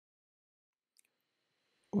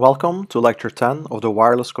Welcome to Lecture 10 of the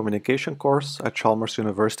Wireless Communication course at Chalmers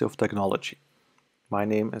University of Technology. My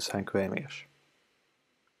name is Henk Wijmeers.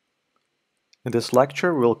 In this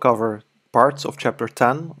lecture, we'll cover parts of Chapter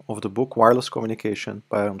 10 of the book Wireless Communication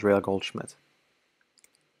by Andrea Goldschmidt.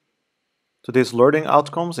 Today's learning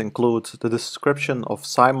outcomes include the description of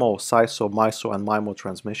SIMO, SISO, MISO, and MIMO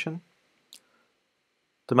transmission,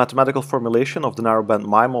 the mathematical formulation of the narrowband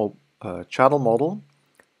MIMO channel model,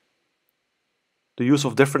 the use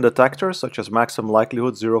of different detectors such as maximum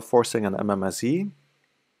likelihood, zero forcing, and MMSE,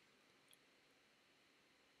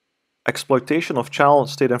 exploitation of channel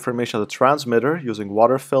state information at the transmitter using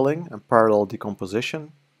water filling and parallel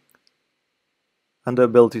decomposition, and the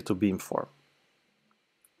ability to beamform.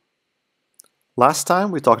 Last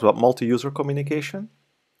time we talked about multi-user communication.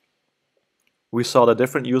 We saw that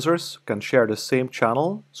different users can share the same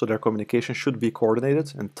channel, so their communication should be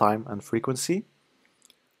coordinated in time and frequency.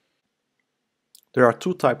 There are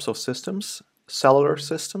two types of systems: cellular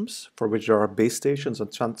systems, for which there are base stations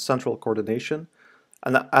and central coordination,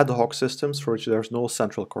 and ad hoc systems for which there is no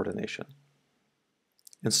central coordination.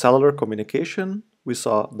 In cellular communication, we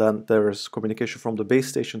saw then there is communication from the base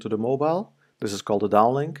station to the mobile. This is called a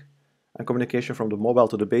downlink, and communication from the mobile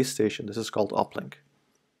to the base station. This is called uplink.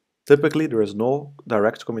 Typically, there is no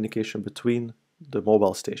direct communication between the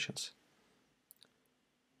mobile stations.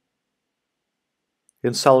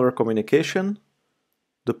 In cellular communication,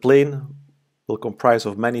 the plane will comprise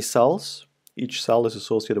of many cells. Each cell is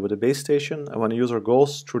associated with a base station, and when a user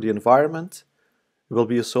goes through the environment, it will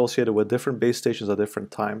be associated with different base stations at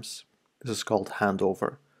different times. This is called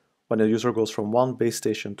handover, when a user goes from one base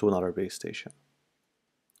station to another base station.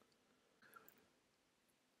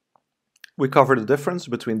 We covered the difference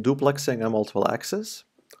between duplexing and multiple access.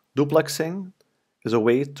 Duplexing is a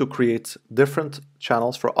way to create different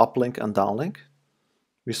channels for uplink and downlink.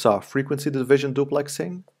 We saw frequency division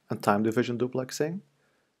duplexing and time division duplexing.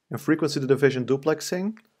 In frequency division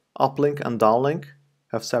duplexing, uplink and downlink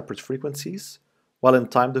have separate frequencies, while in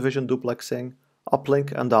time division duplexing,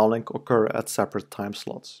 uplink and downlink occur at separate time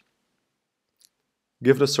slots.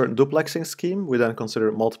 Given a certain duplexing scheme, we then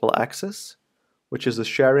consider multiple access, which is the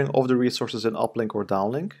sharing of the resources in uplink or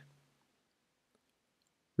downlink.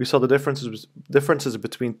 We saw the differences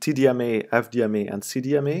between TDMA, FDMA, and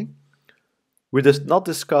CDMA. We did not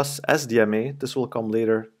discuss SDMA. This will come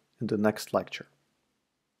later in the next lecture.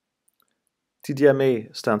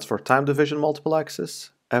 TDMA stands for time division multiple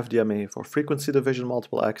access, FDMA for frequency division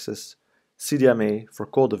multiple access, CDMA for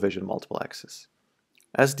code division multiple access.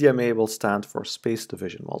 SDMA will stand for space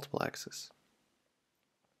division multiple access.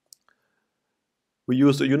 We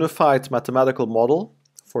used a unified mathematical model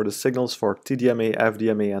for the signals for TDMA,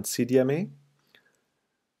 FDMA, and CDMA.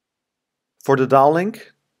 For the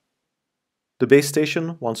downlink, the base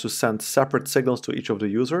station wants to send separate signals to each of the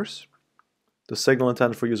users. The signal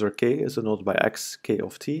intended for user K is denoted by x, k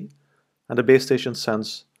of t, and the base station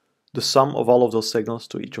sends the sum of all of those signals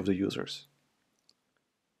to each of the users.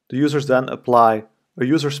 The users then apply a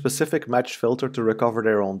user-specific match filter to recover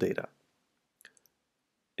their own data.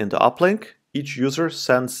 In the uplink, each user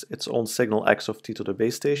sends its own signal x of t to the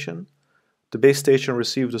base station. The base station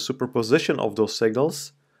receives the superposition of those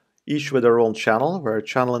signals, each with their own channel, where a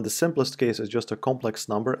channel in the simplest case is just a complex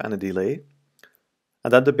number and a delay.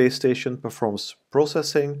 And then the base station performs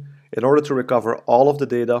processing in order to recover all of the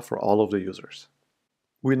data for all of the users.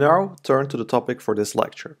 We now turn to the topic for this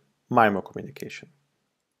lecture, MIMO communication.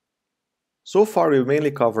 So far we've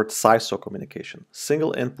mainly covered SISO communication,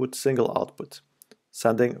 single input, single output,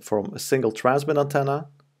 sending from a single transmit antenna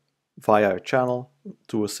via a channel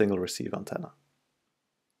to a single receive antenna.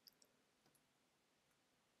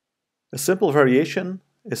 A simple variation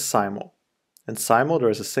is SIMO. In SIMO, there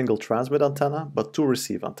is a single transmit antenna, but two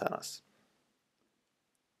receive antennas.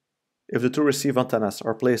 If the two receive antennas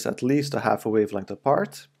are placed at least a half a wavelength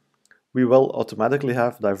apart, we will automatically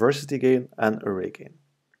have diversity gain and array gain.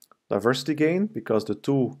 Diversity gain because the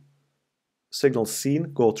two signals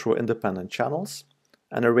seen go through independent channels,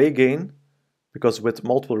 and array gain because with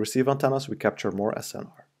multiple receive antennas we capture more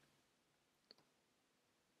SNR.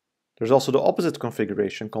 There's also the opposite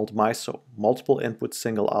configuration called MISO, multiple input,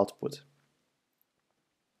 single output.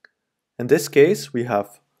 In this case, we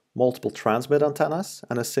have multiple transmit antennas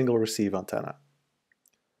and a single receive antenna.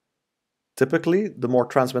 Typically, the more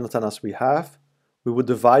transmit antennas we have, we would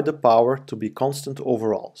divide the power to be constant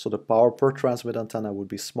overall, so the power per transmit antenna would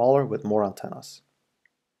be smaller with more antennas.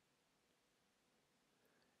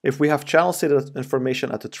 If we have channel state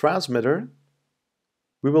information at the transmitter,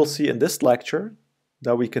 we will see in this lecture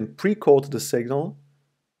that we can pre-code the signal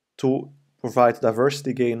to provide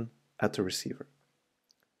diversity gain at the receiver.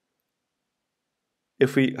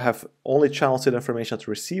 if we have only channel state information at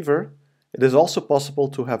the receiver, it is also possible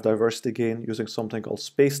to have diversity gain using something called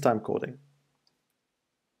space-time coding.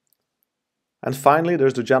 And finally,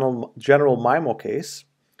 there's the general MIMO case,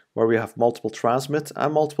 where we have multiple transmit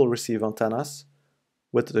and multiple receive antennas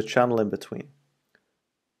with the channel in between.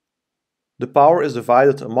 The power is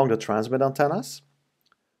divided among the transmit antennas,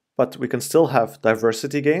 but we can still have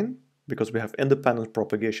diversity gain because we have independent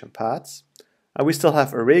propagation paths, and we still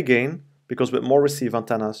have array gain because with more receive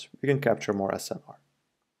antennas we can capture more SNR.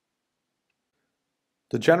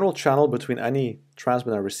 The general channel between any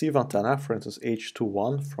transmit and receive antenna, for instance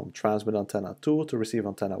H21 from transmit antenna 2 to receive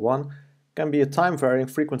antenna 1, can be a time-varying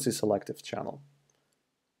frequency selective channel.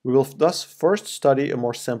 We will thus first study a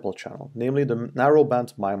more simple channel, namely the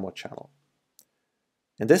narrowband MIMO channel.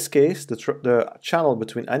 In this case, the channel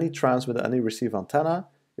between any transmit and any receive antenna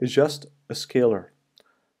is just a scalar.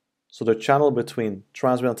 So the channel between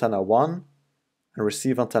transmit antenna 1 and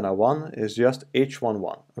receive antenna 1 is just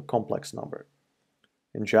H11, a complex number.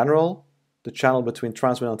 In general, the channel between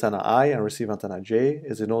transmit antenna I and receive antenna J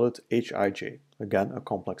is denoted Hij, again a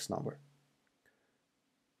complex number.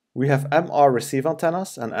 We have MR receive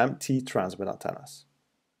antennas and MT transmit antennas.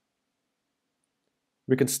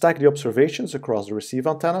 We can stack the observations across the receive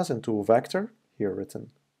antennas into a vector, here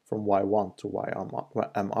written from Y1 to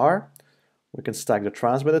YMR. We can stack the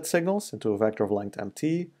transmitted signals into a vector of length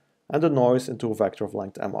MT and the noise into a vector of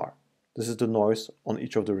length MR. This is the noise on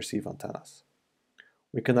each of the receive antennas.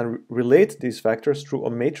 We can then relate these vectors through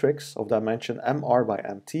a matrix of dimension MR by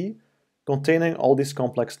MT containing all these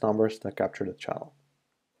complex numbers that capture the channel.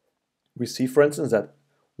 We see, for instance, that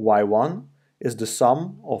Y1 is the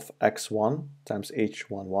sum of X1 times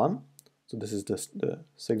H11, so this is the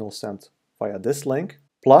signal sent via this link,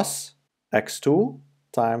 plus X2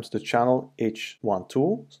 times the channel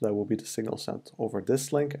H12, so that will be the signal sent over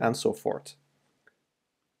this link, and so forth.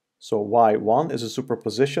 So Y1 is a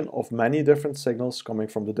superposition of many different signals coming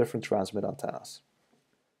from the different transmit antennas.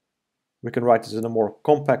 We can write this in a more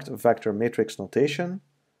compact vector matrix notation.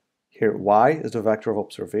 Here Y is the vector of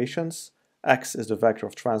observations, X is the vector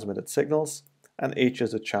of transmitted signals, and H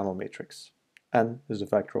is the channel matrix. N is the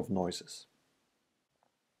vector of noises.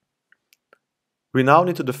 We now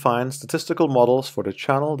need to define statistical models for the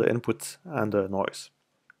channel, the input, and the noise.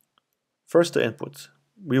 First, the input.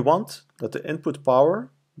 We want that the input power,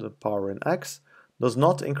 the power in X, does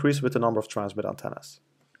not increase with the number of transmit antennas.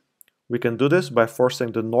 We can do this by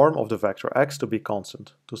forcing the norm of the vector X to be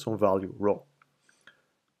constant to some value ρ.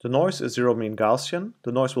 The noise is zero mean Gaussian.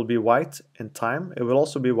 The noise will be white in time. It will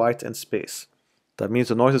also be white in space. That means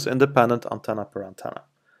the noise is independent antenna per antenna.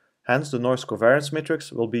 Hence, the noise covariance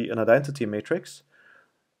matrix will be an identity matrix.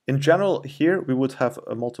 In general, here we would have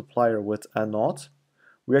a multiplier with N0.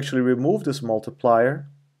 We actually remove this multiplier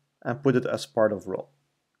and put it as part of ρ.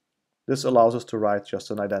 This allows us to write just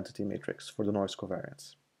an identity matrix for the noise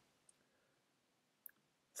covariance.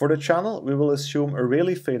 For the channel, we will assume a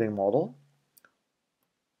Rayleigh fading model,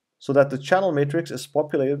 so that the channel matrix is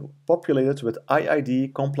populated with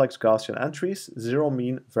IID complex Gaussian entries, 0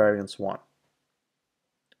 mean variance 1.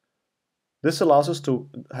 This allows us to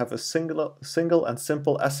have a single and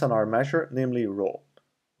simple SNR measure, namely ρ.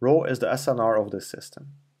 ρ is the SNR of this system.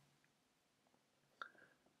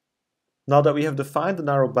 Now that we have defined the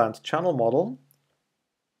narrowband channel model,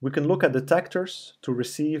 we can look at detectors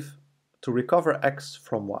to recover X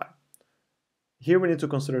from Y. Here we need to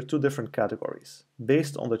consider two different categories,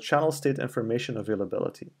 based on the channel state information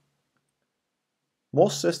availability.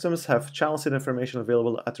 Most systems have channel state information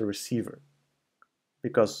available at the receiver,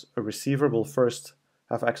 because a receiver will first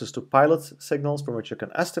have access to pilot signals from which you can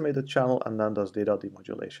estimate the channel and then does data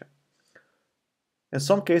demodulation. In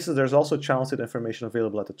some cases, there's also channel state information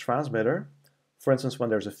available at the transmitter, for instance when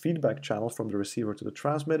there's a feedback channel from the receiver to the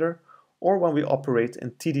transmitter, or when we operate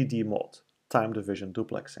in TDD mode, time division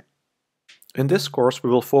duplexing. In this course, we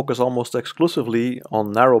will focus almost exclusively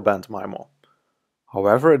on narrowband MIMO.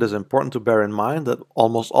 However, it is important to bear in mind that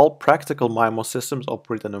almost all practical MIMO systems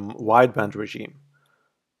operate in a wideband regime.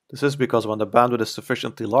 This is because when the bandwidth is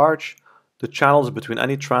sufficiently large, the channels between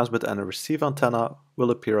any transmit and a receive antenna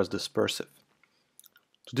will appear as dispersive.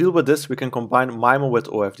 To deal with this, we can combine MIMO with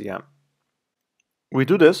OFDM. We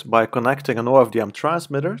do this by connecting an OFDM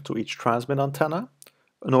transmitter to each transmit antenna,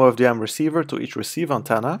 an OFDM receiver to each receive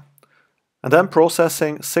antenna, and then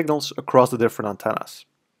processing signals across the different antennas.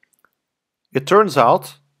 It turns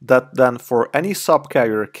out that then for any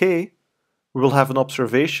subcarrier K, we will have an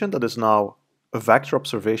observation that is now a vector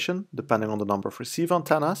observation, depending on the number of receive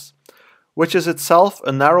antennas, which is itself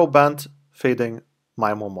a narrowband fading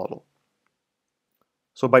MIMO model.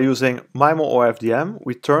 So by using MIMO OFDM,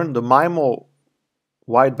 we turn the MIMO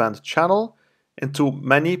wideband channel into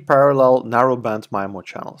many parallel narrowband MIMO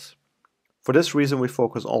channels. For this reason, we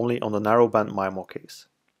focus only on the narrowband MIMO case.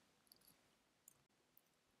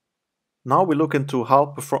 Now we look into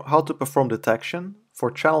how to perform detection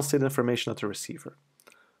for channel state information at the receiver.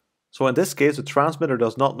 So in this case, the transmitter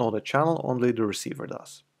does not know the channel, only the receiver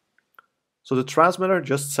does. So the transmitter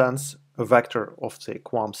just sends a vector of, say,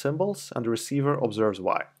 QAM symbols, and the receiver observes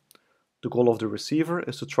Y. The goal of the receiver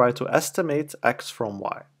is to try to estimate X from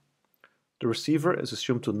Y. The receiver is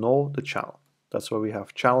assumed to know the channel. That's why we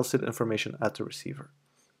have channel state information at the receiver.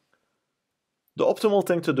 The optimal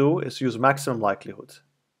thing to do is use maximum likelihood.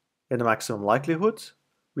 In the maximum likelihood,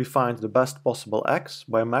 we find the best possible X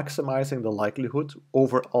by maximizing the likelihood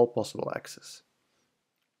over all possible X's.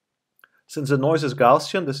 Since the noise is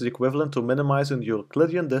Gaussian, this is equivalent to minimizing the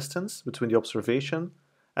Euclidean distance between the observation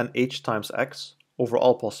and h times x over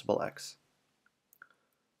all possible x.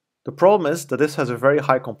 The problem is that this has a very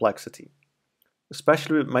high complexity.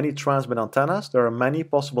 Especially with many transmit antennas, there are many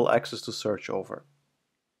possible x's to search over.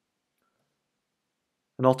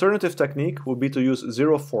 An alternative technique would be to use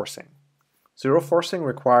zero forcing. Zero forcing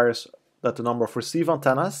requires that the number of receive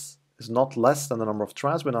antennas is not less than the number of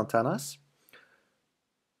transmit antennas.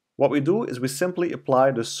 What we do is we simply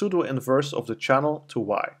apply the pseudo-inverse of the channel to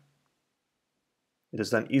y. It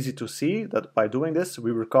is then easy to see that by doing this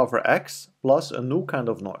we recover x plus a new kind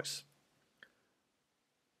of noise.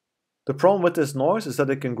 The problem with this noise is that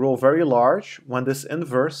it can grow very large when this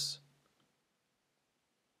inverse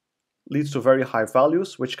leads to very high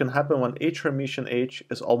values, which can happen when h Hermitian h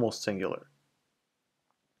is almost singular.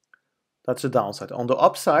 That's the downside. On the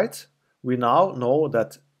upside, we now know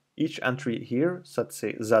that each entry here, let's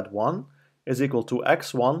say Z1, is equal to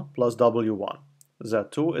X1 plus W1.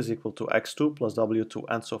 Z2 is equal to X2 plus W2,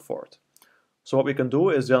 and so forth. So what we can do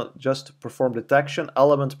is just perform detection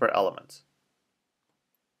element per element.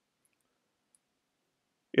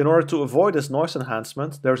 In order to avoid this noise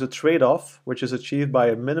enhancement, there's a trade-off which is achieved by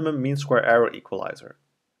a minimum mean square error equalizer.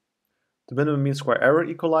 The minimum mean square error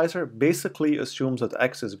equalizer basically assumes that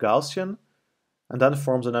X is Gaussian and then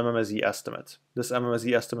forms an MMSE estimate. This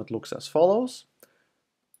MMSE estimate looks as follows.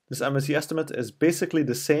 This MMSE estimate is basically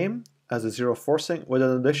the same as the zero forcing with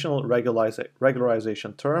an additional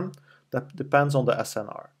regularization term that depends on the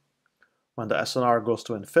SNR. When the SNR goes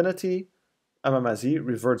to infinity, MMSE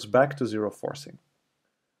reverts back to zero forcing.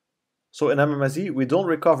 So in MMSE, we don't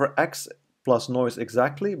recover X plus noise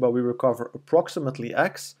exactly, but we recover approximately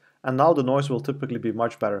X, and now the noise will typically be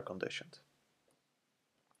much better conditioned.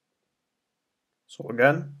 So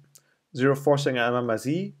again, zero forcing and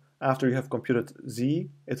MMSE, after you have computed Z,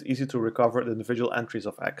 it's easy to recover the individual entries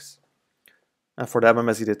of X. And for the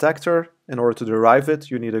MMSE detector, in order to derive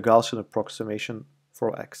it, you need a Gaussian approximation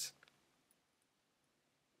for X.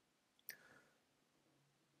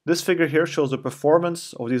 This figure here shows the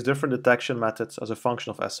performance of these different detection methods as a function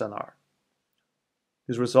of SNR.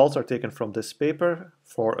 These results are taken from this paper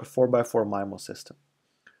for a 4x4 MIMO system.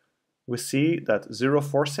 We see that zero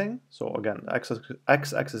forcing, so again,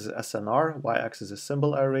 x-axis is SNR, y-axis is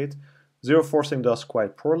symbol error rate. Zero forcing does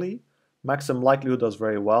quite poorly, maximum likelihood does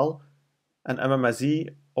very well, and MMSE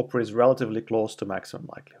operates relatively close to maximum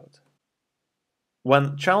likelihood.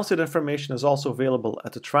 When channel state information is also available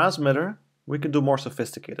at the transmitter, we can do more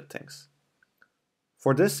sophisticated things.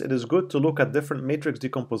 For this, it is good to look at different matrix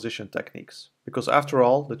decomposition techniques, because after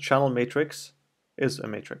all, the channel matrix is a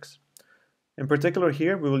matrix. In particular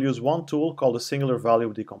here, we will use one tool called the singular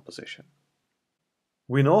value decomposition.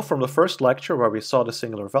 We know from the first lecture where we saw the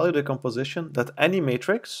singular value decomposition that any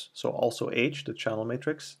matrix, so also H, the channel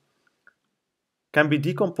matrix, can be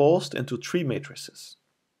decomposed into three matrices.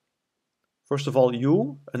 First of all,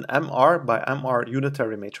 U, an MR by MR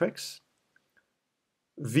unitary matrix.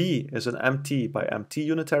 V is an MT by MT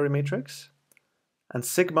unitary matrix. And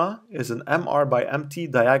sigma is an MR by MT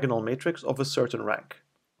diagonal matrix of a certain rank,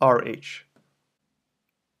 RH.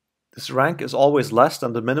 This rank is always less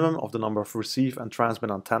than the minimum of the number of receive and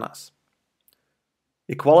transmit antennas.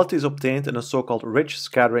 Equality is obtained in a so-called rich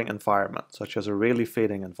scattering environment, such as a Rayleigh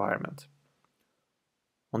fading environment.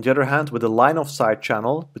 On the other hand, with a line of sight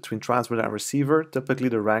channel between transmitter and receiver, typically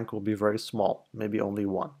the rank will be very small, maybe only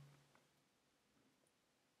 1.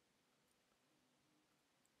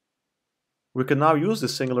 We can now use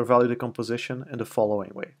this singular value decomposition in the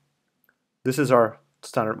following way. This is our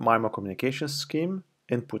standard MIMO communication scheme: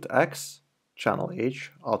 input X, channel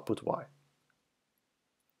H, output Y.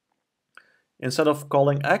 Instead of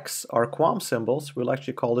calling X our QAM symbols, we'll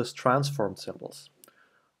actually call this transformed symbols.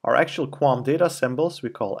 Our actual QAM data symbols we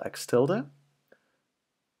call X tilde.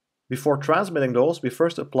 Before transmitting those, we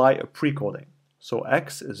first apply a precoding. So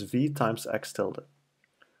X is V times X tilde.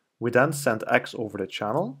 We then send x over the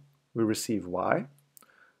channel, we receive y.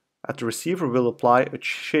 At the receiver, we'll apply a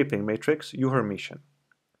shaping matrix U-Hermitian.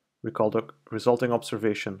 We call the resulting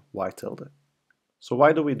observation y tilde. So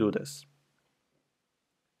why do we do this?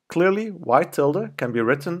 Clearly, y tilde can be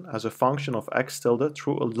written as a function of x tilde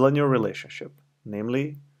through a linear relationship,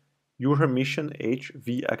 namely U-Hermitian h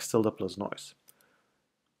v x tilde plus noise.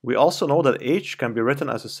 We also know that h can be written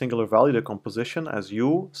as a singular value decomposition as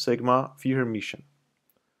u sigma v Hermitian.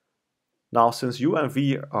 Now, since u and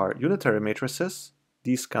v are unitary matrices,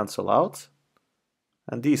 these cancel out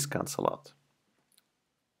and these cancel out.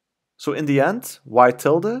 So in the end, y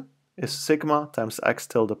tilde is sigma times x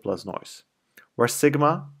tilde plus noise, where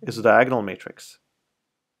sigma is a diagonal matrix.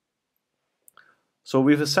 So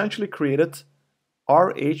we've essentially created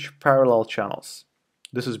RH parallel channels.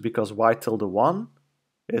 This is because y tilde 1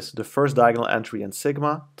 is the first diagonal entry in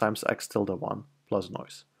sigma times x tilde 1 plus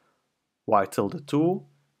noise. Y tilde 2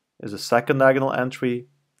 is the second diagonal entry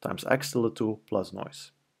times x tilde 2 plus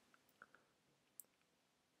noise.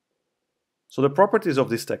 So the properties of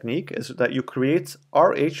this technique is that you create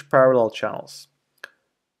RH parallel channels.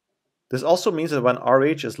 This also means that when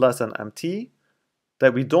RH is less than mt,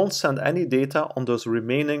 that we don't send any data on those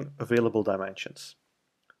remaining available dimensions.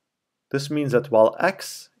 This means that while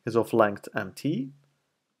x is of length mt,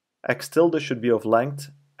 x tilde should be of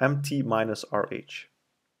length mt minus RH.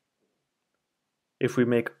 If we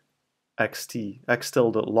make x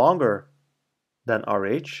tilde longer than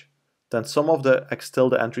RH, then some of the x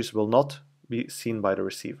tilde entries will not be seen by the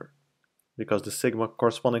receiver, because the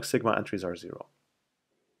corresponding sigma entries are 0.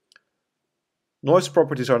 Noise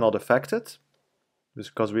properties are not affected,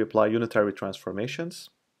 because we apply unitary transformations.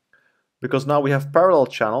 Because now we have parallel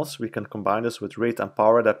channels, we can combine this with rate and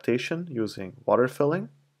power adaptation using water filling.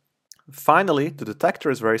 Finally, the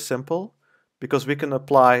detector is very simple, because we can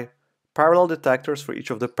apply parallel detectors for each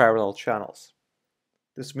of the parallel channels.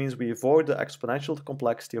 This means we avoid the exponential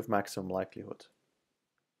complexity of maximum likelihood.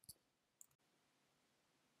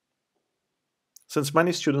 Since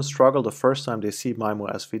many students struggle the first time they see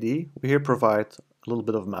MIMO SVD, we here provide a little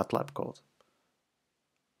bit of MATLAB code.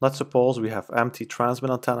 Let's suppose we have MT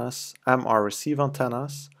transmit antennas, MR receive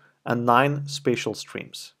antennas, and 9 spatial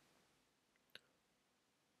streams.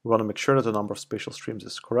 We want to make sure that the number of spatial streams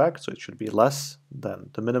is correct, so it should be less than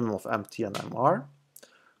the minimum of MT and MR.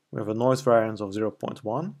 We have a noise variance of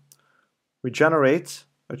 0.1. We generate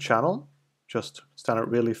a channel, just standard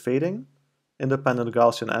Rayleigh fading, independent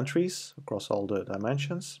Gaussian entries across all the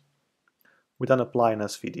dimensions. We then apply an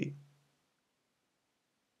SVD.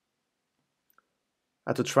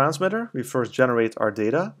 At the transmitter, we first generate our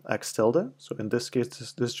data, x tilde. So in this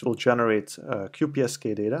case, this will generate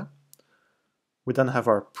QPSK data. We then have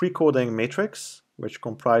our precoding matrix, which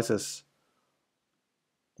comprises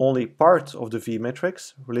only part of the V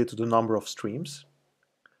matrix related to the number of streams.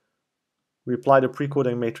 We apply the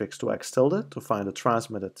precoding matrix to x tilde to find the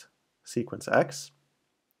transmitted sequence x.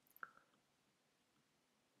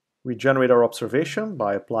 We generate our observation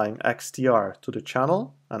by applying xtr to the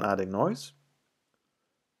channel and adding noise.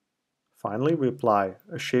 Finally, we apply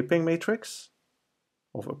a shaping matrix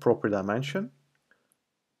of appropriate dimension,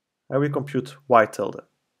 and we compute y tilde.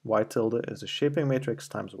 Y tilde is a shaping matrix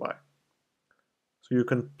times y. So you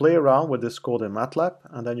can play around with this code in MATLAB,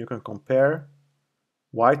 and then you can compare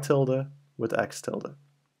y tilde with x tilde.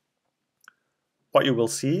 What you will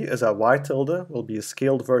see is that y tilde will be a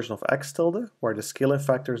scaled version of x tilde, where the scaling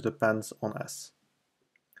factors depends on s.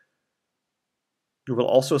 You will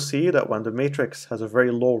also see that when the matrix has a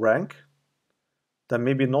very low rank, then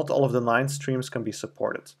maybe not all of the 9 streams can be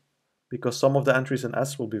supported, because some of the entries in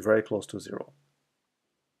S will be very close to 0.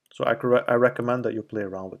 So I recommend that you play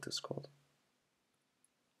around with this code.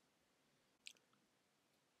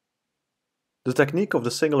 The technique of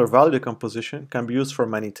the singular value decomposition can be used for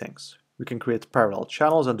many things. We can create parallel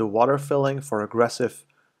channels and do water filling for aggressive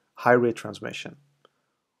high rate transmission.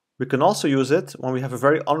 We can also use it when we have a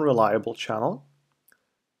very unreliable channel,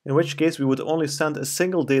 in which case we would only send a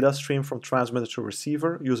single data stream from transmitter to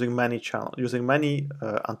receiver using many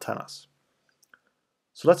antennas.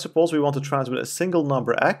 So let's suppose we want to transmit a single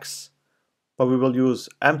number x, but we will use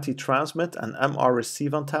MT transmit and MR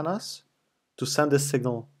receive antennas to send this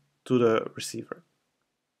signal to the receiver.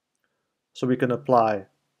 So we can apply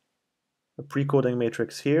a precoding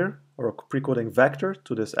matrix here, or a precoding vector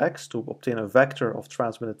to this x to obtain a vector of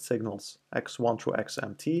transmitted signals x1 through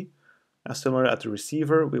xmt. And similar at the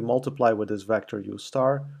receiver, we multiply with this vector u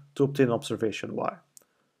star to obtain observation y.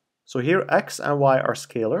 So here x and y are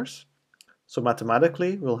scalars. So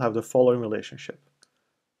mathematically, we'll have the following relationship.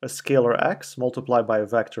 A scalar x multiplied by a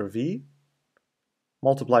vector v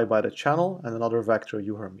multiplied by the channel and another vector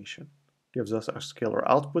U-Hermitian. Gives us our scalar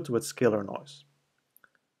output with scalar noise.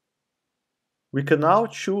 We can now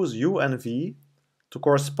choose U and V to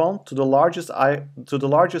correspond to the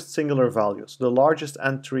largest singular values, the largest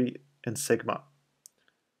entry in sigma.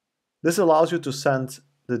 This allows you to send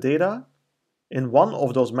the data in one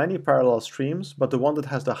of those many parallel streams, but the one that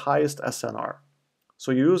has the highest SNR.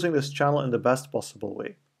 So you're using this channel in the best possible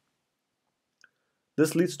way.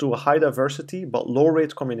 This leads to a high diversity but low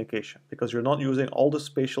rate communication because you're not using all the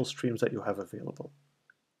spatial streams that you have available.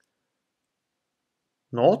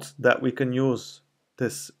 Note that we can use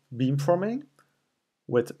this beamforming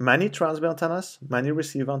with many transmit antennas, many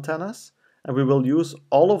receive antennas, and we will use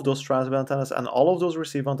all of those transmit antennas and all of those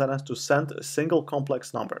receive antennas to send a single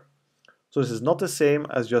complex number. So this is not the same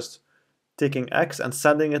as just taking X and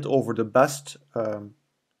sending it over the best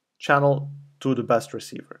channel to the best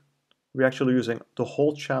receiver. We're actually using the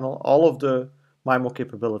whole channel, all of the MIMO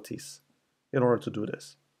capabilities in order to do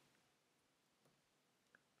this.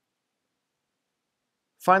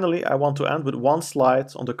 Finally, I want to end with one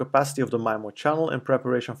slide on the capacity of the MIMO channel in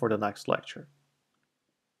preparation for the next lecture.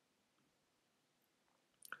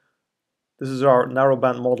 This is our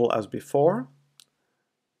narrowband model as before.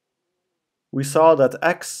 We saw that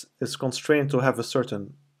X is constrained to have a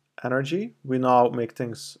certain energy. We now make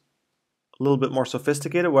things a little bit more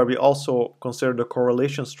sophisticated, where we also consider the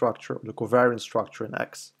correlation structure, the covariance structure in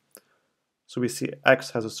X. So we see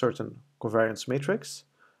X has a certain covariance matrix.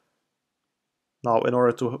 Now, in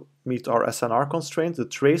order to meet our SNR constraint, the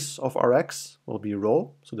trace of our X will be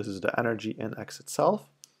rho. So this is the energy in X itself.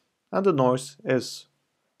 And the noise is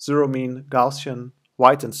zero mean Gaussian,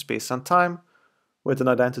 white in space and time, with an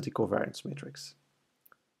identity covariance matrix.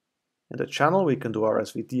 In the channel, we can do our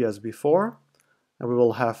SVD as before, and we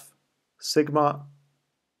will have a sigma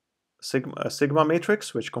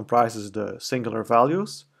matrix, which comprises the singular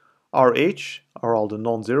values. RH are all the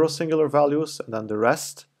non-zero singular values, and then the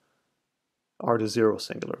rest are the zero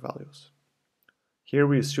singular values. Here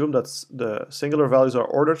we assume that the singular values are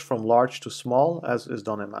ordered from large to small, as is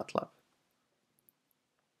done in MATLAB.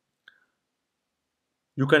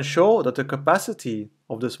 You can show that the capacity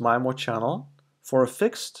of this MIMO channel for a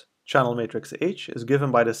fixed channel matrix H is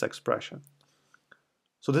given by this expression.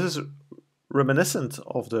 So this is reminiscent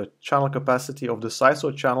of the channel capacity of the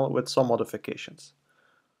SISO channel with some modifications.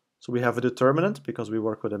 So we have a determinant because we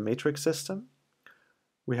work with a matrix system.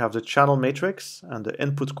 We have the channel matrix and the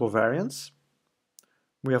input covariance.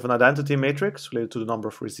 We have an identity matrix related to the number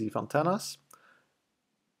of receive antennas.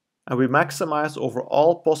 And we maximize over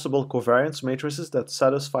all possible covariance matrices that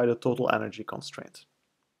satisfy the total energy constraint.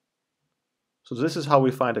 So this is how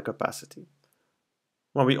we find the capacity.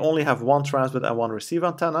 When we only have one transmit and one receive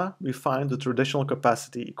antenna, we find the traditional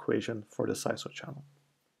capacity equation for the SISO channel.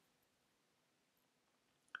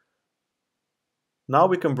 Now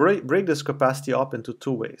we can break this capacity up into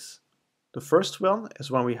two ways. The first one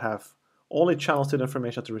is when we have only channel state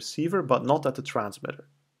information at the receiver but not at the transmitter.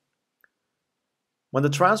 When the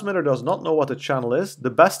transmitter does not know what the channel is, the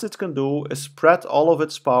best it can do is spread all of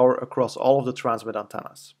its power across all of the transmit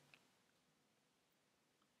antennas,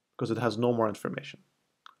 because it has no more information.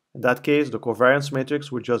 In that case, the covariance matrix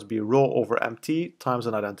would just be rho over mt times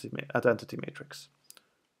an identity matrix.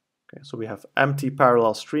 Okay, so we have empty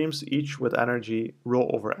parallel streams, each with energy rho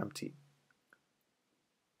over mt.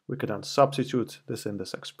 We can then substitute this in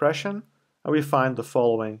this expression, and we find the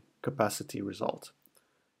following capacity result.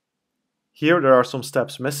 Here there are some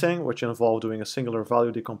steps missing, which involve doing a singular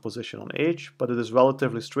value decomposition on H, but it is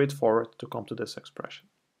relatively straightforward to come to this expression.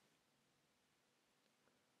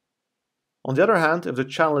 On the other hand, if the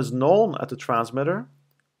channel is known at the transmitter,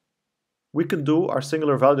 we can do our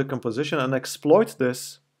singular value decomposition and exploit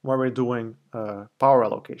this when we're doing power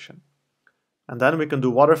allocation. And then we can do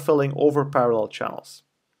water filling over parallel channels.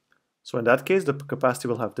 So in that case, the capacity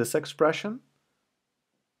will have this expression.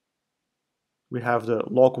 We have the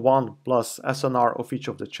log 1 plus SNR of each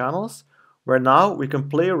of the channels, where now we can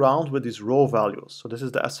play around with these rho values. So this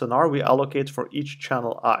is the SNR we allocate for each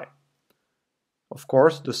channel I. Of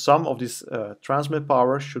course, the sum of these transmit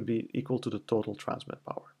powers should be equal to the total transmit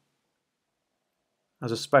power.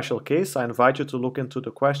 As a special case, I invite you to look into the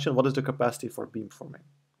question, what is the capacity for beamforming?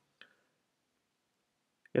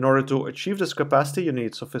 In order to achieve this capacity, you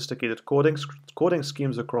need sophisticated coding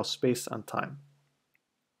schemes across space and time.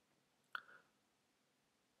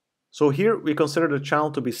 So here we consider the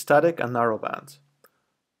channel to be static and narrowband.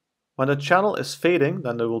 When the channel is fading,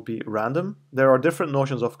 then there will be random. There are different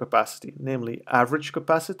notions of capacity, namely average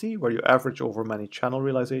capacity, where you average over many channel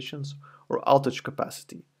realizations, or outage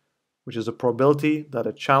capacity, which is the probability that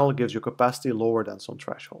a channel gives you capacity lower than some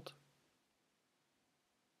threshold.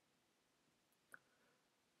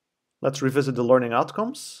 Let's revisit the learning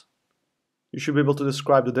outcomes. You should be able to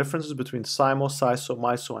describe the differences between SIMO, SISO,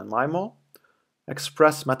 MISO, and MIMO,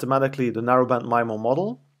 express mathematically the narrowband MIMO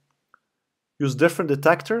model, use different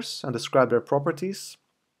detectors and describe their properties,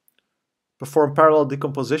 perform parallel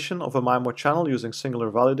decomposition of a MIMO channel using singular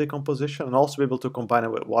value decomposition, and also be able to combine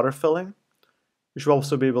it with water filling. You should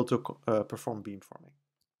also be able to perform beamforming.